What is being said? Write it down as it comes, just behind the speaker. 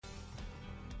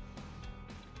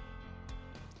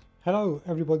Hello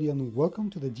everybody and welcome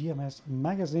to the GMS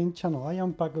Magazine channel. I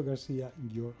am Paco Garcia,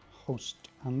 your host,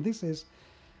 and this is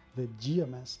the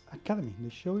GMS Academy, the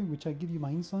show in which I give you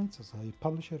my insights as a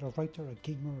publisher, a writer, a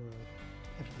gamer,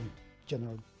 everything,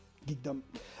 general geekdom.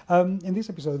 In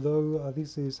this episode though,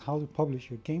 this is how to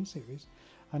publish your game series,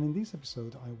 and in this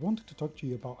episode I wanted to talk to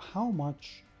you about how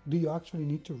much do you actually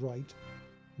need to write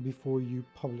before you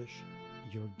publish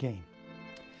your game.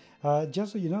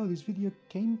 Just so you know, this video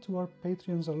came to our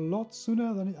Patreons a lot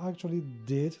sooner than it actually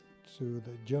did to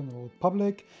the general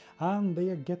public, and they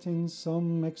are getting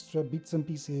some extra bits and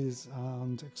pieces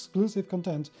and exclusive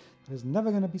content that is never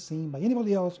going to be seen by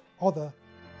anybody else other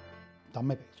than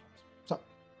my patrons. So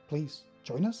please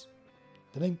join us.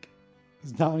 The link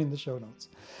is down in the show notes.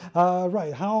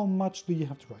 Right, how much do you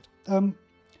have to write?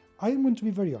 I am going to be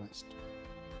very honest,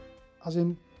 as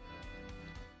in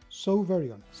so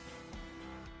very honest.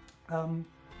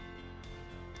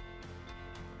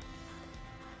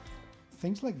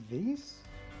 Things like these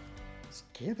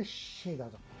scare the shit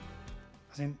out of me.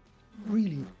 As in,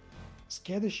 really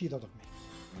scare the shit out of me.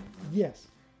 Yes,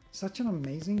 such an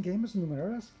amazing game as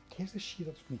Numenera scares the shit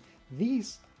out of me.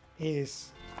 This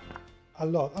is a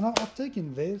lot. And I've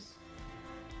taken this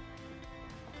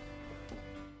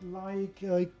like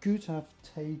I could have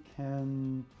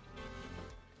taken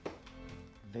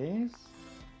this.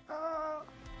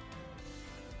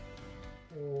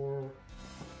 Or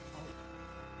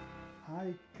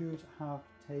I could have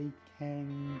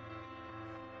taken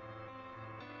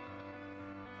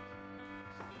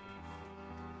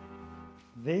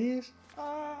this.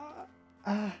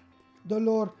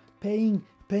 Dolor, pain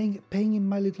in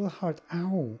my little heart.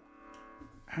 Ow,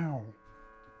 ow.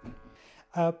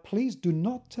 Please do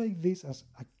not take this as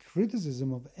a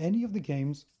criticism of any of the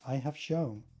games I have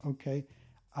shown, okay?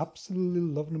 Absolutely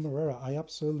love Numenera. I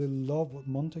absolutely love what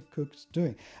Monte Cook's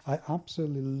doing. I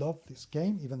absolutely love this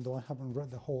game, even though I haven't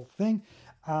read the whole thing,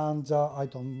 and I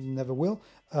never will,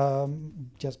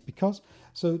 just because.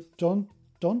 So don't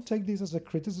take this as a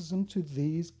criticism to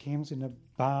these games in a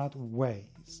bad way.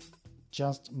 It's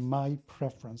just my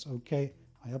preference, okay?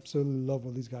 I absolutely love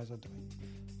what these guys are doing.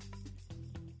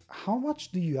 How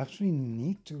much do you actually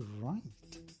need to write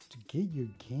to get your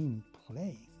game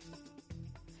playing?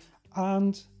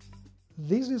 And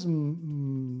this is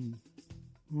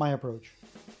my approach.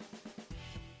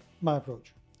 My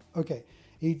approach. Okay,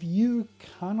 if you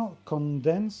cannot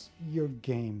condense your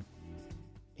game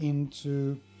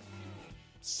into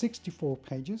 64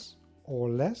 pages or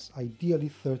less, ideally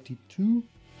 32,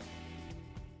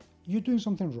 you're doing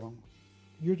something wrong.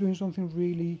 You're doing something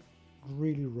really,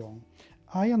 really wrong.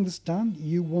 I understand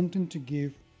you wanting to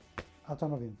give a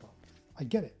ton of info. I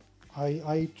get it.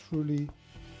 I truly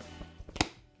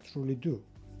do.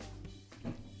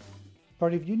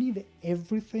 But if you need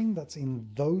everything that's in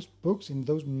those books, in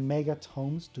those mega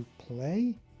tomes to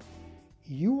play,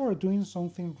 you are doing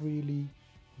something really,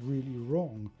 really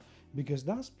wrong, because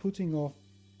that's putting off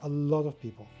a lot of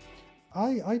people.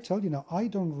 I tell you now, I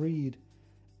don't read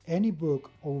any book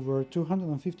over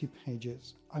 250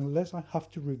 pages unless I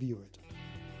have to review it.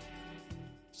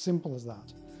 Simple as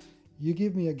that. You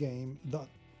give me a game that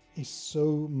is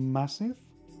so massive,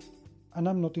 and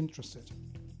I'm not interested.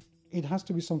 It has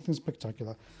to be something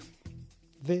spectacular.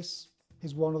 This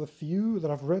is one of the few that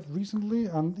I've read recently,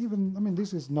 and even, I mean,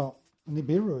 this is not,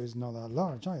 Nibiru is not that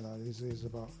large either. This is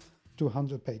about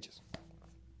 200 pages.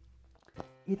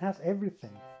 It has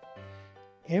everything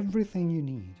you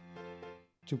need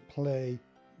to play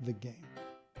the game.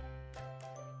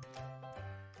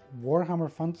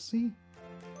 Warhammer Fantasy,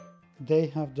 they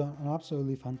have done an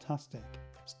absolutely fantastic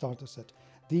starter set.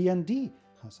 D&D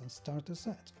has a starter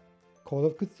set. Call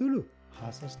of Cthulhu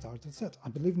has a starter set. I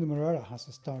believe Numenera has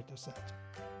a starter set.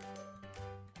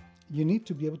 You need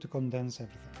to be able to condense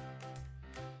everything.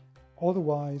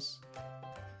 Otherwise,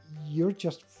 you're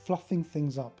just fluffing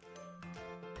things up.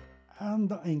 And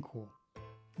that ain't cool.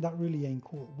 That really ain't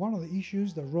cool. One of the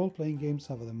issues that role-playing games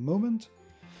have at the moment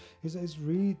is that it's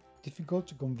really difficult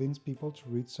to convince people to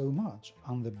read so much,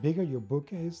 and the bigger your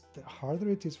book is, the harder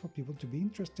it is for people to be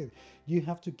interested. You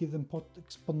have to give them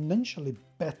exponentially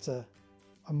better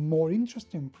and more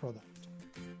interesting product.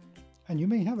 And you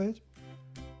may have it,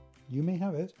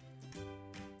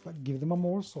 but give them a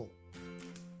morsel.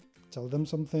 Tell them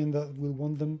something that will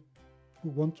want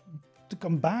to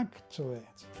come back to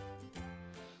it.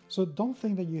 So don't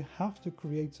think that you have to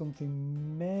create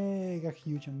something mega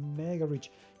huge and mega rich.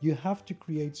 You have to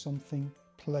create something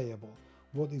playable.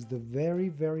 What is the very,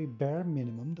 very bare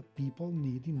minimum that people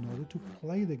need in order to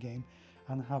play the game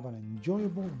and have an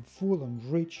enjoyable, full and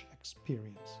rich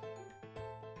experience.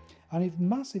 And if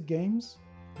massive games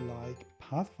like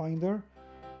Pathfinder,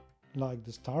 like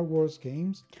the Star Wars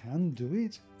games, can do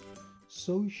it,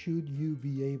 so should you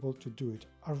be able to do it.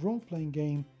 A role-playing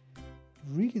game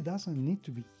really doesn't need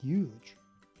to be huge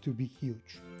to be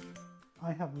huge.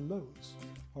 I have loads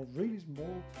of really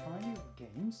small, tiny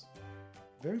games,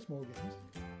 very small games.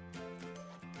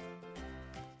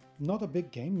 Not a big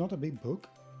game, not a big book.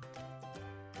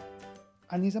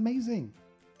 And it's amazing.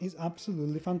 It's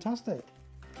absolutely fantastic.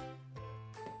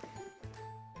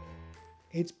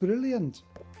 It's brilliant.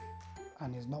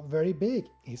 And it's not very big.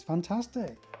 It's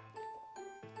fantastic.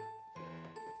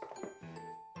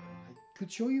 I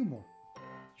could show you more.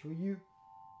 Show you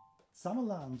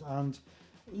Summerland and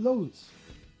loads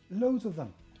of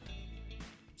them.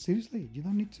 Seriously, you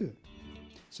don't need to.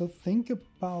 So think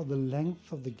about the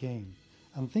length of the game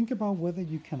and think about whether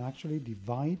you can actually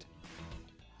divide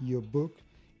your book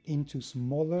into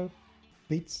smaller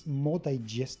bits, more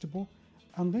digestible,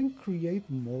 and then create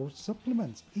more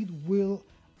supplements. It will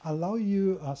allow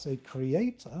you as a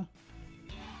creator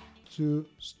to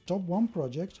stop one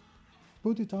project,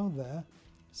 put it out there,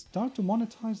 start to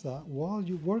monetize that while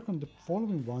you work on the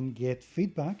following one, get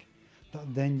feedback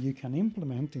that then you can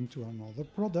implement into another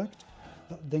product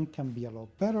that then can be a lot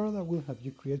better, that will help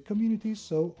you create communities,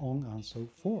 so on and so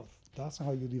forth. That's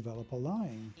how you develop a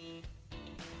line.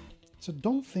 So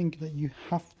don't think that you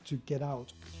have to get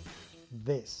out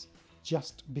this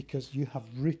just because you have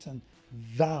written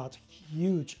that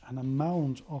huge an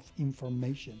amount of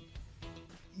information.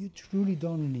 You truly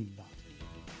don't need that.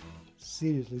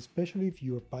 Seriously, especially if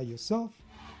you're by yourself,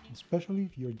 especially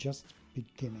if you're just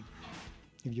beginning.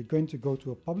 If you're going to go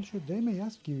to a publisher, they may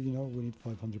ask you, you know, we need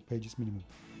 500 pages minimum.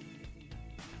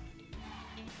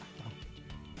 I doubt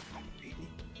it.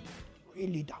 I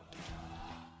really doubt it.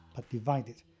 But divide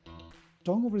it.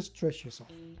 Don't overstress yourself.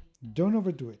 Don't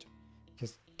overdo it.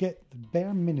 Just get the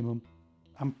bare minimum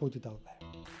and put it out there.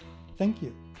 Thank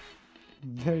you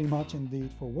very much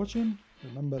indeed for watching.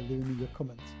 Remember leaving me your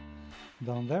comments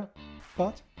down there.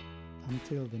 But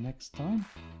until the next time,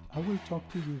 I will talk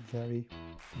to you very,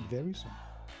 very soon.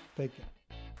 Take care.